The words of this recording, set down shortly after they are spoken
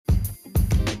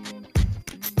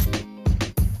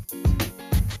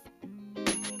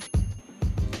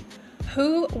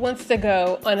Who wants to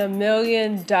go on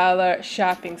 $1,000,000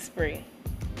 shopping spree?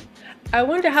 I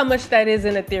wonder how much that is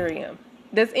in Ethereum.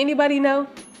 Does anybody know?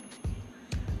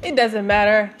 It doesn't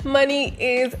matter. Money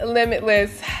is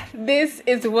limitless. This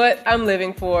is what I'm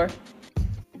living for.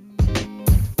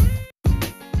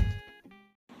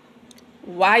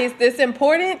 Why is this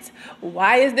important?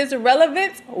 Why is this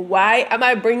relevant? Why am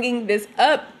I bringing this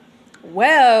up?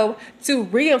 Well, to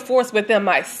reinforce within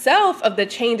myself of the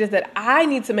changes that I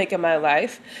need to make in my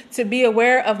life, to be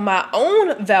aware of my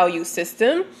own value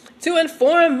system, to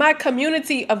inform my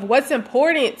community of what's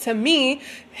important to me,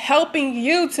 helping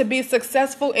you to be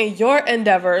successful in your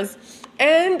endeavors.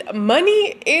 And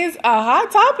money is a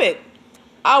hot topic.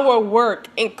 Our work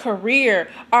and career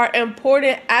are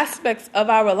important aspects of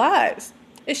our lives.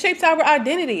 It shapes our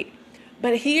identity.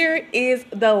 But here is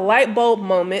the light bulb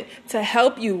moment to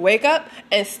help you wake up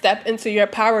and step into your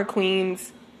power,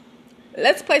 queens.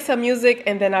 Let's play some music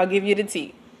and then I'll give you the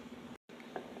tea.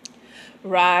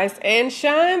 Rise and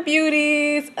shine,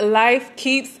 beauties. Life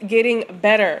keeps getting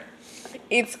better.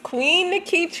 It's Queen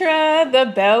Nikitra,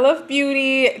 the Belle of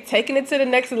Beauty, taking it to the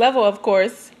next level, of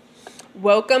course.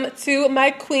 Welcome to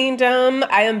my queendom.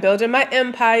 I am building my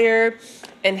empire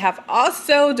and have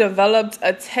also developed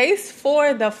a taste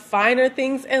for the finer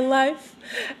things in life.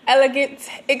 Elegant,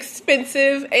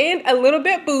 expensive, and a little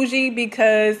bit bougie,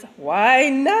 because why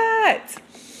not?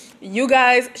 You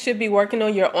guys should be working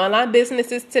on your online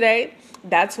businesses today.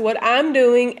 That's what I'm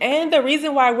doing, and the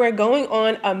reason why we're going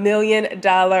on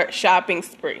 $1,000,000 shopping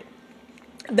spree.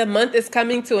 The month is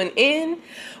coming to an end.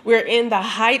 We're in the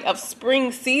height of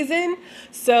spring season,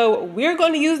 so we're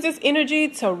going to use this energy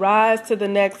to rise to the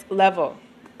next level.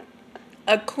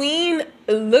 A queen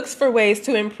looks for ways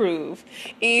to improve,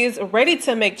 is ready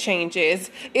to make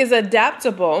changes, is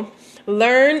adaptable,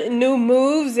 learn new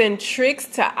moves and tricks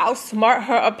to outsmart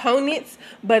her opponents.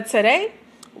 But today,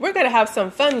 we're going to have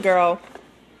some fun, girl.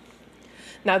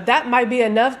 Now, that might be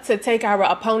enough to take our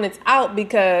opponents out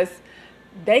because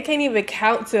they can't even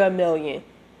count to 1,000,000.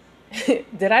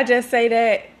 Did I just say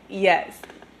that? Yes.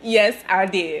 Yes, I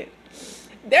did.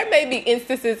 There may be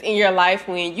instances in your life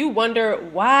when you wonder,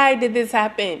 why did this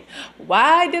happen?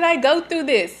 Why did I go through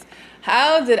this?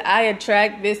 How did I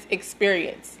attract this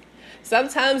experience?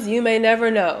 Sometimes you may never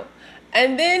know.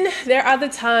 And then there are the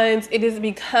times it is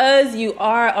because you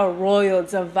are a royal,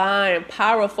 divine,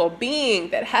 powerful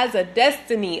being that has a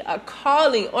destiny, a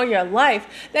calling on your life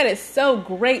that is so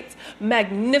great,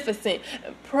 magnificent,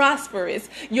 and prosperous.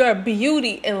 Your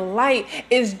beauty and light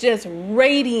is just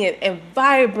radiant and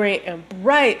vibrant and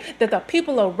bright that the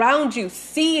people around you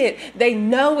see it, they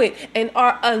know it, and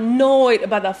are annoyed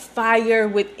by the fire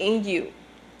within you.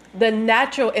 The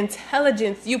natural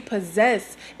intelligence you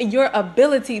possess and your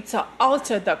ability to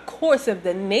alter the course of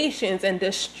the nations and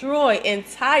destroy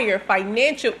entire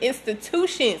financial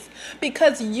institutions,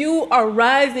 because you are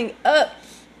rising up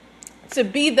to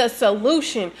be the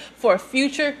solution for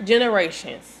future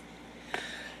generations.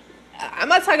 I'm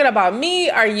not talking about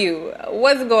me or you.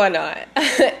 What's going on?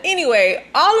 Anyway,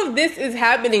 all of this is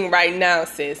happening right now,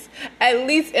 sis, at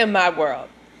least in my world.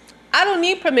 I don't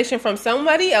need permission from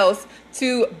somebody else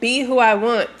to be who I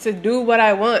want, to do what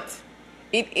I want.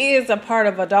 It is a part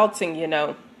of adulting, you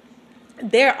know.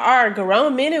 There are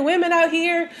grown men and women out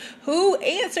here who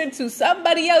answer to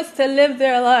somebody else to live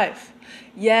their life.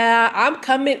 Yeah, I'm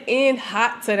coming in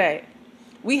hot today.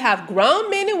 We have grown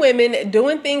men and women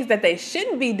doing things that they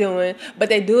shouldn't be doing, but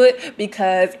they do it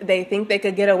because they think they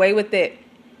could get away with it.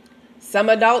 Some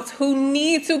adults who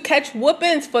need to catch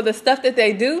whoopings for the stuff that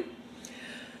they do.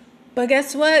 But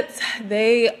guess what?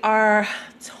 They are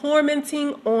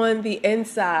tormenting on the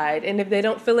inside. And if they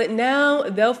don't feel it now,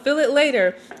 they'll feel it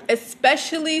later,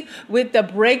 especially with the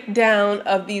breakdown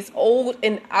of these old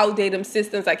and outdated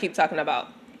systems I keep talking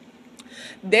about.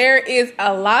 There is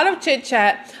a lot of chit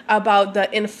chat about the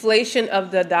inflation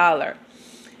of the dollar.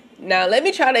 Now, let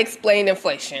me try to explain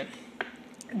inflation.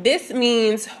 This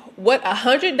means what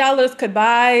 $100 could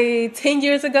buy 10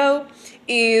 years ago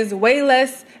is way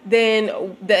less than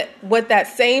what that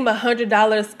same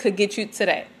 $100 could get you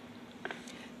today.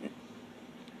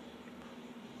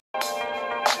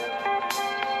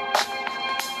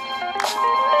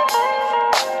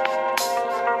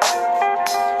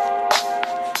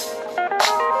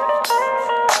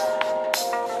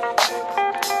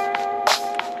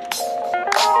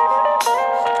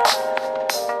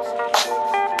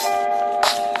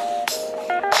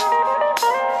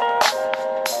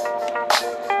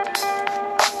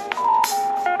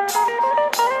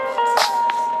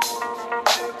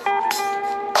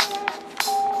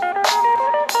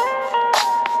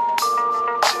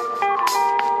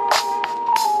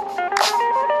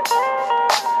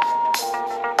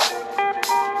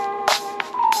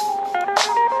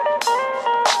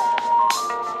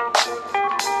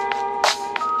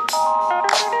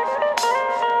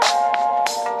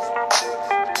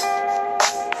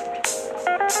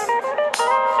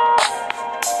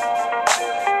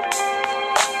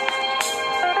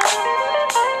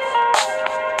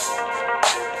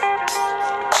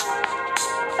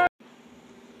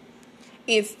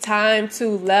 It's time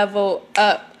to level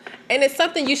up. And it's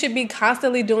something you should be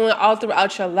constantly doing all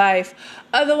throughout your life.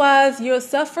 Otherwise, you'll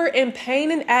suffer in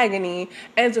pain and agony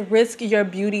and risk your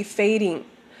beauty fading.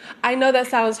 I know that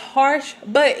sounds harsh,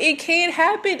 but it can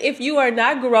happen if you are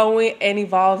not growing and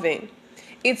evolving.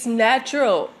 It's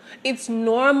natural. It's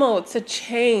normal to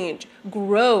change,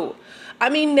 grow. I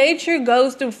mean, nature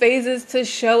goes through phases to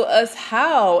show us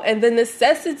how, and the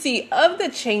necessity of the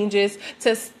changes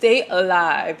to stay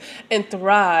alive and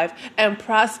thrive and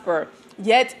prosper.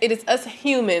 Yet it is us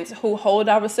humans who hold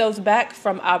ourselves back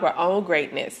from our own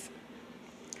greatness.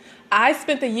 I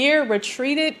spent a year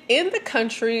retreated in the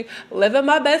country, living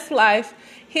my best life,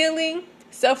 healing,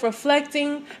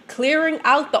 self-reflecting, clearing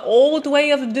out the old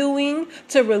way of doing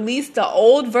to release the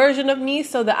old version of me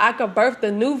so that I could birth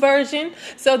the new version,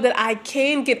 so that I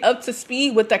can get up to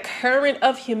speed with the current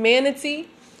of humanity,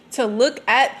 to look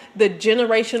at the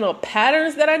generational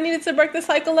patterns that I needed to break the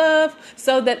cycle of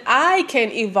so that I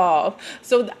can evolve,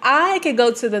 so that I can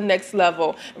go to the next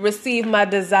level, receive my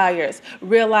desires,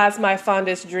 realize my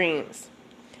fondest dreams.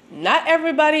 Not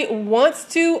everybody wants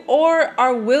to or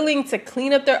are willing to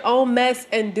clean up their own mess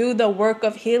and do the work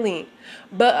of healing.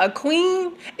 But a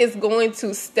queen is going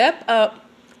to step up,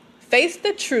 face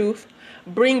the truth,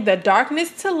 bring the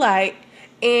darkness to light,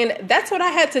 and that's what I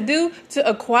had to do to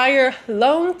acquire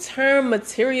long-term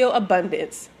material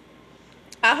abundance.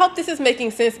 I hope this is making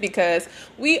sense because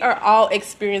we are all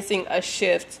experiencing a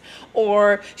shift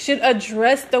or should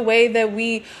address the way that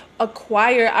we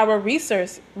acquire our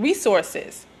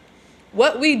resources,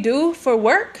 what we do for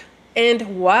work,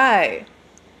 and why.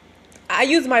 I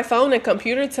use my phone and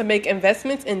computer to make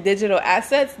investments in digital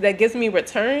assets that gives me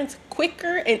returns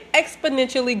quicker and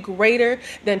exponentially greater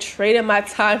than trading my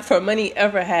time for money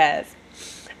ever has.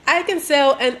 I can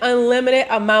sell an unlimited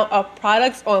amount of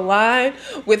products online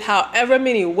with however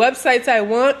many websites I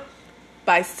want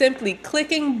by simply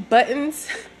clicking buttons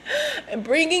and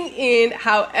bringing in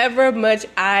however much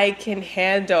I can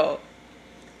handle.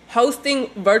 Hosting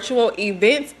virtual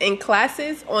events and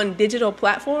classes on digital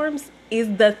platforms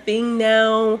is the thing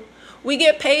now. We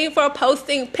get paid for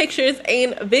posting pictures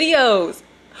and videos.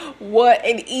 What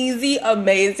an easy,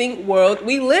 amazing world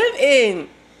we live in.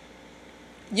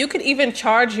 You could even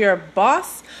charge your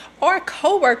boss or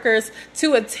coworkers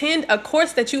to attend a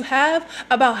course that you have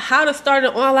about how to start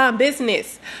an online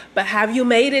business. But have you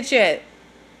made it yet?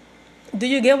 Do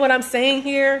you get what I'm saying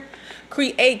here?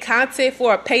 Create content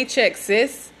for a paycheck,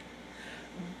 sis.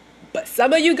 But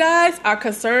some of you guys are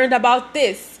concerned about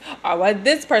this or what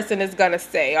this person is going to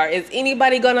say, or is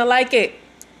anybody going to like it?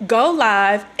 Go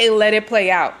live and let it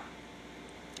play out.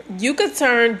 You could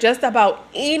turn just about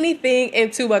anything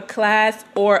into a class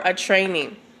or a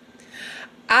training.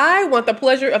 I want the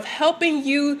pleasure of helping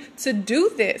you to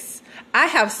do this. I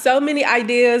have so many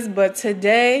ideas, but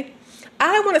today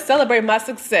I want to celebrate my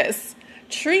success.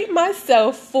 Treat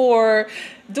myself for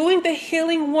doing the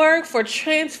healing work, for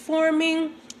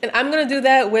transforming. And I'm going to do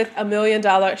that with $1 million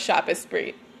shopping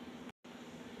spree.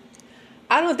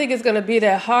 I don't think it's going to be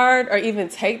that hard or even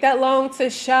take that long to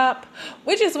shop,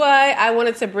 which is why I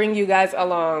wanted to bring you guys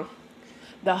along.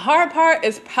 The hard part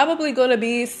is probably going to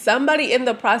be somebody in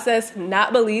the process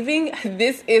not believing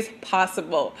this is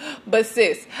possible. But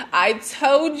sis, I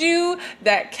told you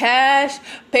that cash,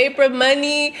 paper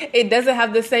money, it doesn't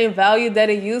have the same value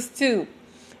that it used to.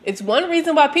 It's one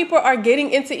reason why people are getting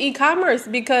into e-commerce,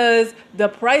 because the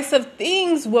price of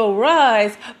things will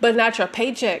rise, but not your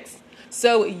paychecks.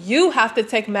 So you have to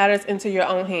take matters into your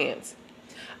own hands.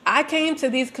 I came to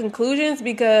these conclusions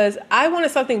because I wanted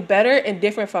something better and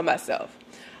different for myself.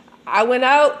 I went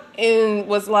out and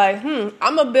was like, I'm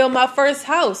going to build my first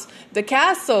house, the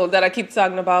castle that I keep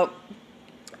talking about.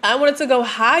 I wanted to go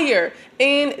higher,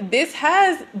 and this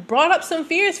has brought up some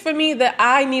fears for me that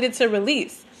I needed to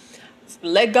release.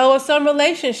 Let go of some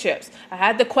relationships. I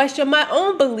had to question my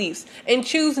own beliefs and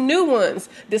choose new ones,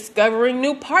 discovering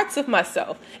new parts of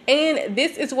myself. And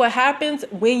this is what happens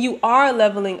when you are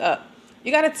leveling up.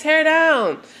 You got to tear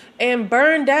down and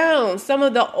burn down some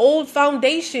of the old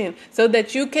foundation so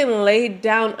that you can lay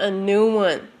down a new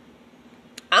one.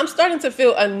 I'm starting to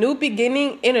feel a new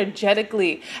beginning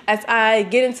energetically as I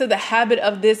get into the habit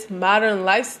of this modern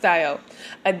lifestyle,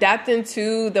 adapting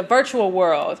to the virtual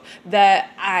world that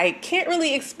I can't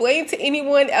really explain to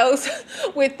anyone else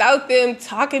without them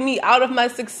talking me out of my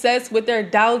success with their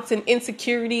doubts and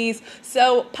insecurities.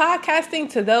 So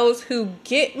podcasting to those who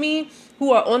get me,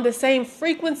 who are on the same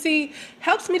frequency,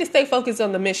 helps me to stay focused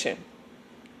on the mission.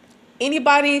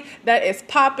 Anybody that is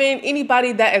popping,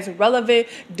 anybody that is relevant,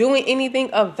 doing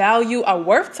anything of value or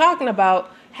worth talking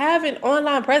about, have an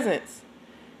online presence.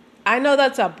 I know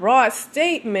that's a broad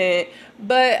statement,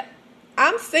 but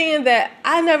I'm saying that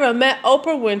I never met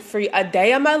Oprah Winfrey a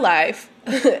day of my life.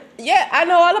 Yeah, I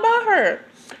know all about her.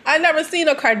 I never seen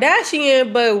a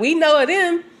Kardashian, but we know of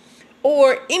them.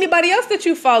 Or anybody else that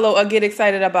you follow or get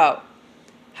excited about.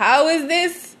 How is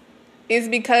this? It's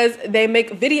because they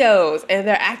make videos and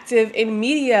they're active in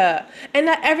media. And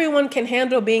not everyone can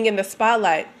handle being in the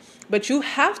spotlight. But you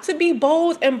have to be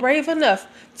bold and brave enough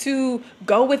to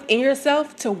go within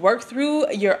yourself, to work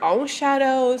through your own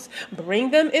shadows,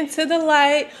 bring them into the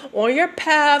light on your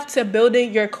path to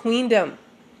building your queendom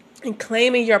and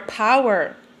claiming your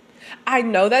power. I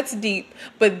know that's deep,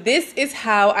 but this is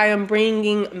how I am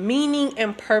bringing meaning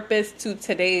and purpose to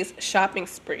today's shopping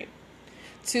spree.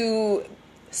 To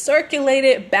circulate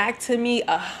it back to me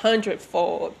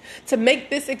 100-fold. To make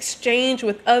this exchange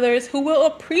with others who will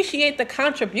appreciate the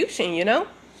contribution,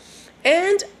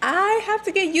 And I have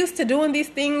to get used to doing these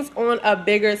things on a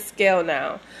bigger scale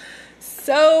now.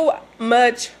 So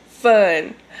much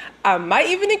fun. I might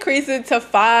even increase it to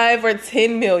 5 or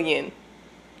 10 million.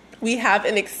 We have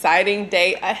an exciting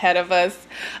day ahead of us.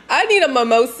 I need a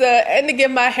mimosa and to get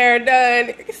my hair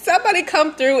done. Somebody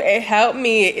come through and help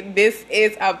me. This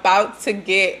is about to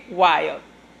get wild.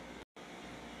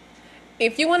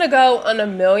 If you want to go on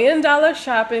 $1 million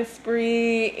shopping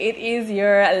spree, it is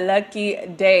your lucky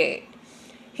day.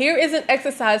 Here is an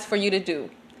exercise for you to do.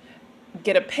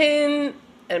 Get a pen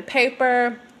and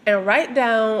paper and write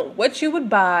down what you would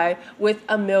buy with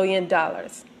 $1 million.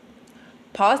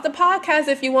 Pause the podcast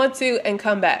if you want to and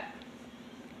come back.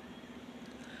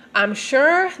 I'm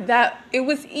sure that it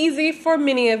was easy for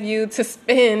many of you to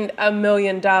spend $1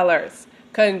 million.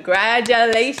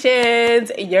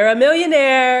 Congratulations, you're a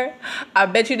millionaire. I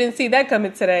bet you didn't see that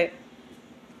coming today.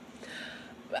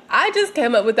 I just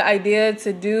came up with the idea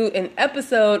to do an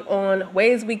episode on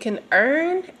ways we can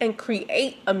earn and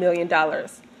create $1 million.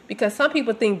 Because some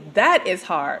people think that is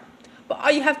hard. But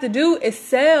all you have to do is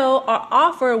sell or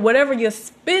offer whatever you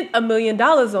spent $1 million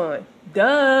on.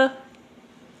 Duh.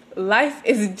 Life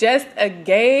is just a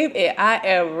game and I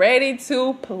am ready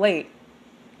to play.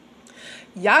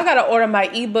 Y'all gotta order my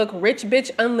ebook, Rich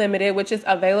Bitch Unlimited, which is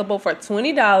available for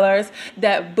 $20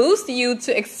 that boosts you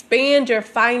to expand your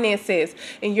finances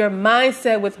and your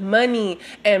mindset with money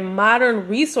and modern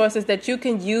resources that you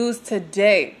can use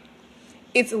today.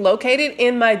 It's located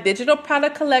in my digital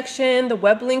product collection. The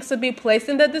web links will be placed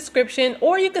in the description,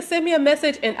 or you can send me a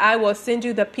message and I will send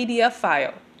you the PDF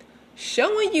file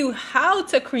showing you how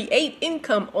to create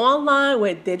income online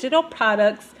with digital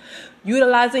products,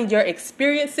 utilizing your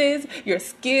experiences, your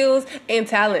skills, and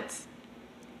talents.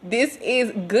 This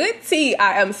is good tea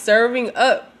I am serving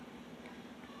up.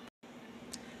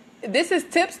 This is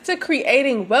tips to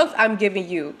creating wealth I'm giving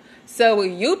you. So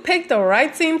you picked the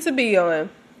right team to be on.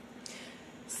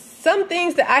 Some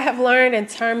things that I have learned in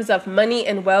terms of money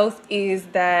and wealth is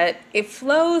that it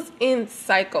flows in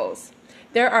cycles.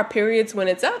 There are periods when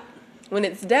it's up, when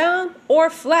it's down, or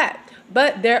flat.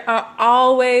 But there are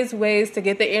always ways to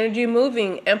get the energy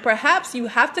moving. And perhaps you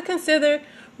have to consider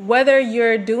whether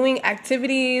you're doing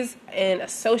activities and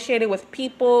associated with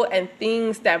people and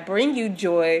things that bring you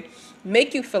joy,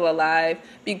 make you feel alive,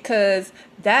 because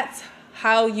that's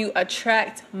how you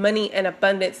attract money and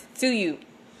abundance to you.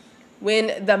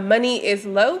 When the money is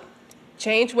low,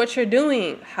 change what you're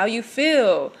doing, how you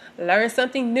feel, learn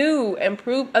something new,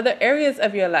 improve other areas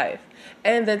of your life,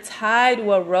 and the tide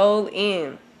will roll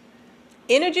in.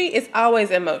 Energy is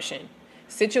always in motion.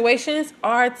 Situations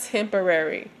are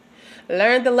temporary.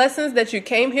 Learn the lessons that you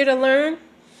came here to learn.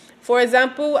 For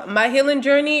example, my healing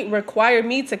journey required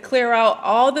me to clear out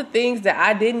all the things that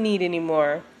I didn't need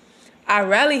anymore. I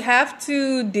rarely have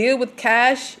to deal with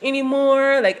cash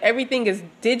anymore. Like, everything is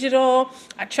digital.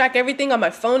 I track everything on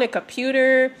my phone and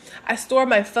computer. I store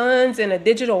my funds in a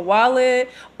digital wallet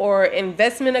or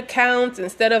investment accounts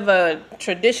instead of a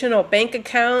traditional bank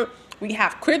account. We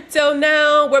have crypto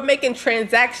now. We're making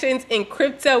transactions in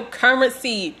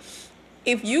cryptocurrency.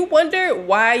 If you wonder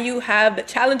why you have the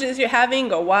challenges you're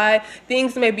having or why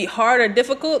things may be hard or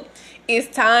difficult,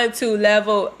 it's time to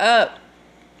level up.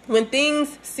 When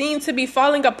things seem to be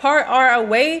falling apart or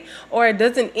away, or it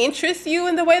doesn't interest you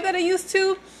in the way that it used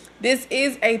to, this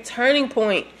is a turning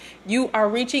point. You are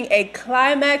reaching a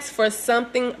climax for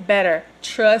something better.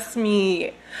 Trust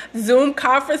me. Zoom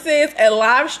conferences and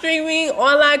live streaming,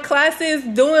 online classes,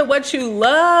 doing what you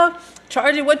love,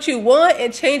 charging what you want,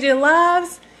 and changing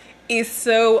lives is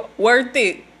so worth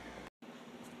it.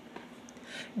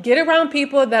 Get around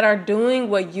people that are doing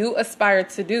what you aspire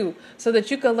to do so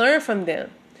that you can learn from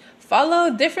them.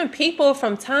 Follow different people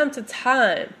from time to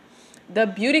time. The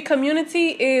beauty community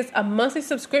is a monthly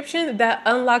subscription that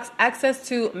unlocks access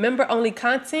to member-only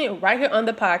content right here on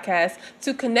the podcast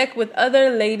to connect with other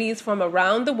ladies from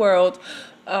around the world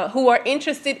who are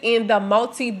interested in the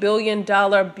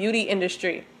multi-billion-dollar beauty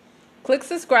industry. Click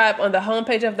subscribe on the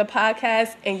homepage of the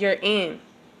podcast and you're in.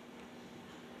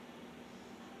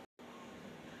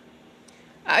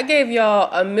 I gave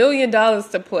y'all $1 million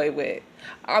to play with.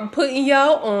 I'm putting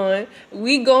y'all on.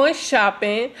 We going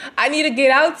shopping. I need to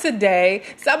get out today.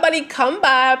 Somebody come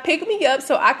by, pick me up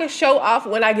so I can show off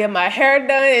when I get my hair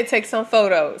done and take some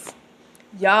photos.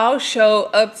 Y'all show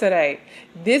up today.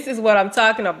 This is what I'm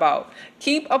talking about.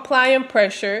 Keep applying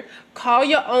pressure. Call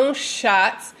your own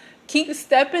shots. Keep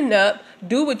stepping up.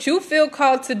 Do what you feel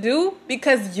called to do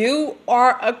because you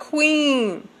are a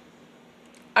queen.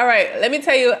 All right, let me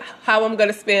tell you how I'm going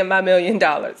to spend my $1 million.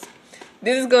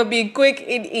 This is going to be quick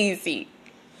and easy.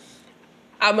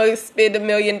 I'm going to spend $1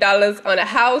 million on a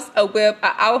house, a whip,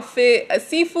 an outfit, a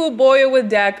seafood boil with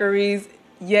daiquiris.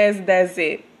 Yes, that's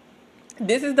it.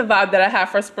 This is the vibe that I have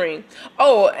for spring.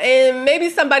 Oh, and maybe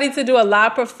somebody to do a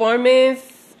live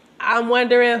performance. I'm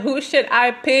wondering who should I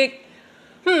pick?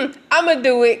 I'm going to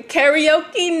do it.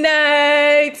 Karaoke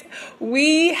night.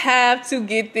 We have to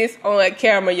get this on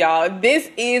camera, y'all. This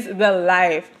is the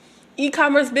life.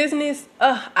 E-commerce business,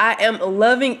 I am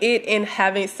loving it and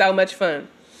having so much fun.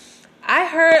 I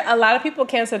heard a lot of people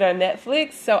cancel their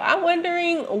Netflix, so I'm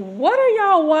wondering, what are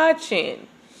y'all watching?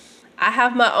 I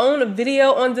have my own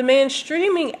video on demand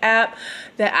streaming app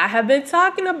that I have been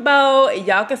talking about.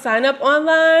 Y'all can sign up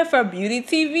online for Beauty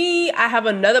TV. I have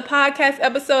another podcast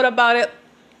episode about it.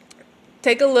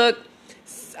 Take a look.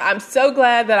 I'm so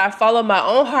glad that I follow my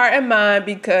own heart and mind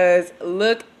because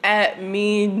look at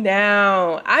me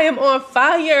now. I am on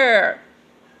fire.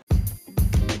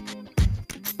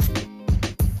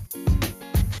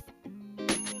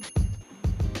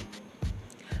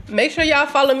 Make sure y'all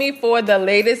follow me for the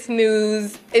latest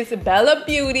news. It's Bella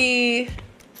Beauty.